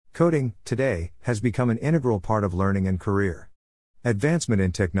Coding, today, has become an integral part of learning and career. Advancement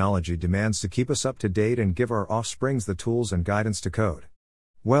in technology demands to keep us up to date and give our offsprings the tools and guidance to code.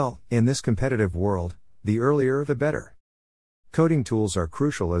 Well, in this competitive world, the earlier the better. Coding tools are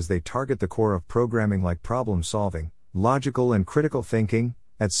crucial as they target the core of programming like problem solving, logical and critical thinking,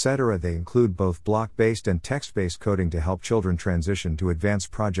 etc. They include both block-based and text-based coding to help children transition to advanced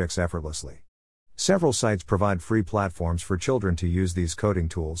projects effortlessly. Several sites provide free platforms for children to use these coding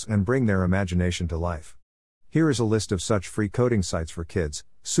tools and bring their imagination to life. Here is a list of such free coding sites for kids,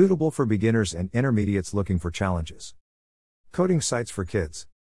 suitable for beginners and intermediates looking for challenges. Coding sites for kids.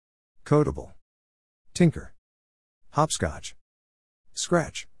 Codable. Tinker. Hopscotch.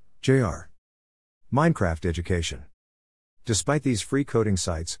 Scratch. JR. Minecraft Education. Despite these free coding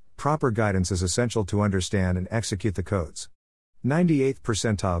sites, proper guidance is essential to understand and execute the codes. 98th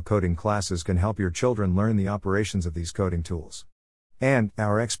percentile coding classes can help your children learn the operations of these coding tools. And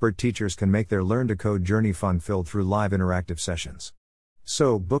our expert teachers can make their Learn to Code journey fun-filled through live interactive sessions.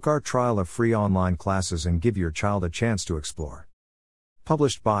 So, book our trial of free online classes and give your child a chance to explore.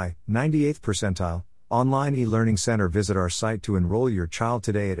 Published by 98th Percentile, Online e-Learning Center. Visit our site to enroll your child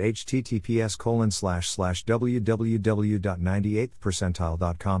today at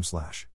https://www.98thpercentile.com/